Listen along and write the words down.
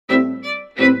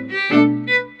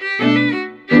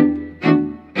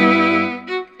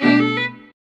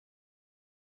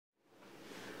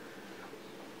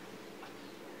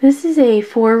This is a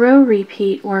 4-row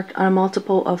repeat worked on a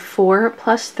multiple of 4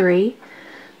 plus 3.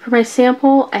 For my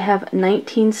sample, I have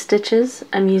 19 stitches.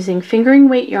 I'm using fingering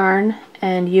weight yarn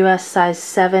and US size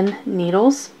 7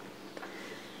 needles.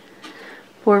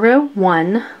 For row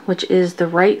 1, which is the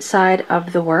right side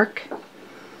of the work,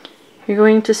 you're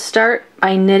going to start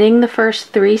by knitting the first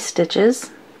 3 stitches.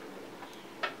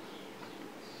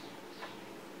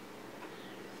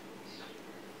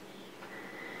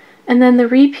 And then the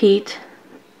repeat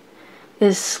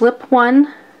is slip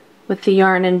 1 with the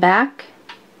yarn in back,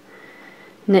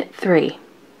 knit 3.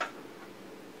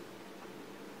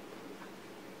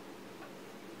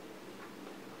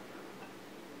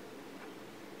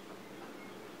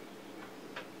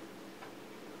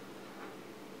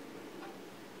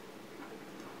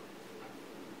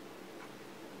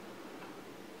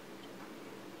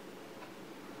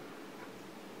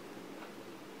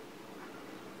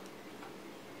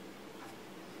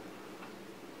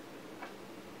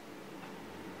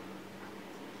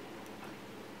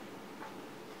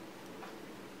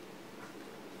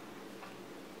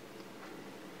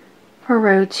 For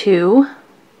row 2,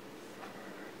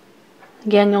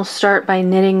 again you'll start by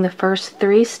knitting the first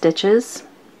 3 stitches.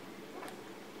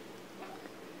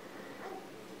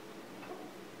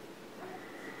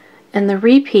 And the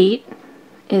repeat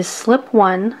is slip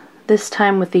 1, this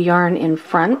time with the yarn in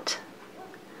front,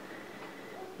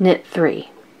 knit 3.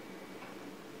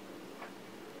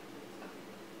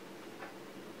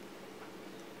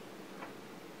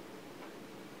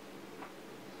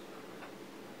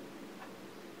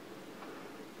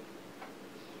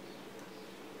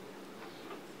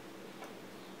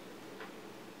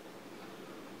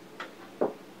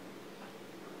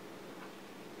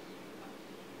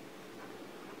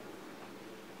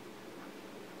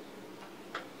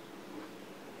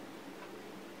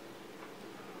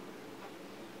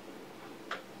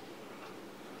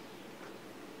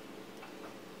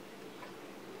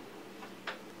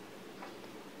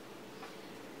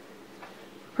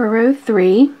 For row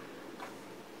 3,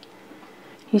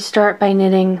 you start by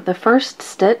knitting the first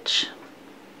stitch,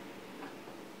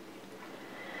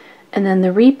 and then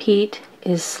the repeat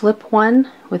is slip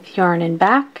 1 with yarn in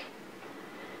back,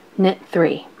 knit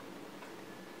 3.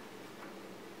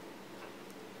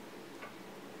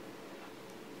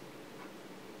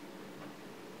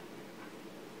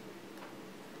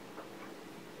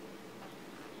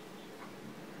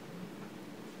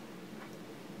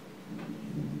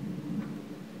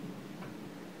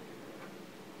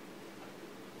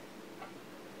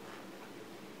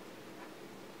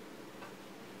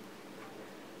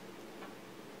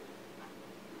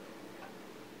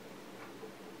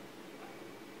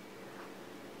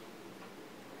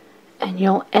 And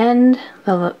you'll end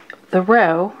the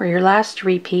row, or your last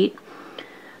repeat,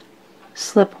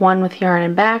 slip 1 with yarn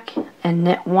in back and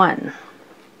knit 1.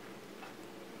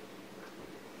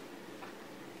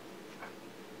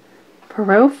 For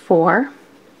row 4,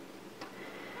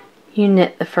 you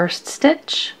knit the first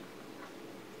stitch,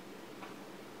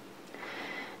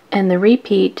 and the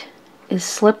repeat is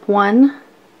slip 1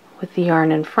 with the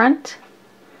yarn in front,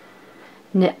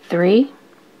 knit 3.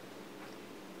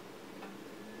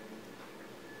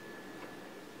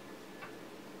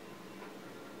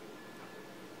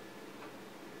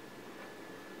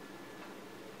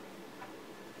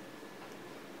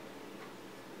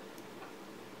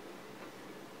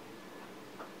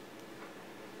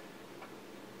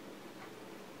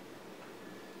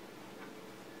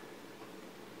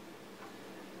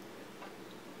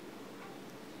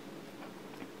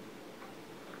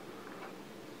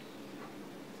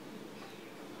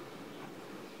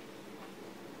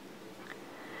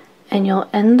 And you'll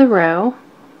end the row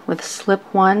with slip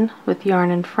 1 with yarn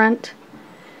in front,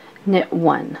 knit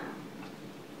 1.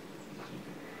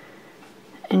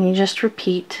 And you just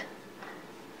repeat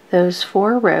those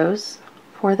 4 rows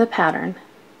for the pattern.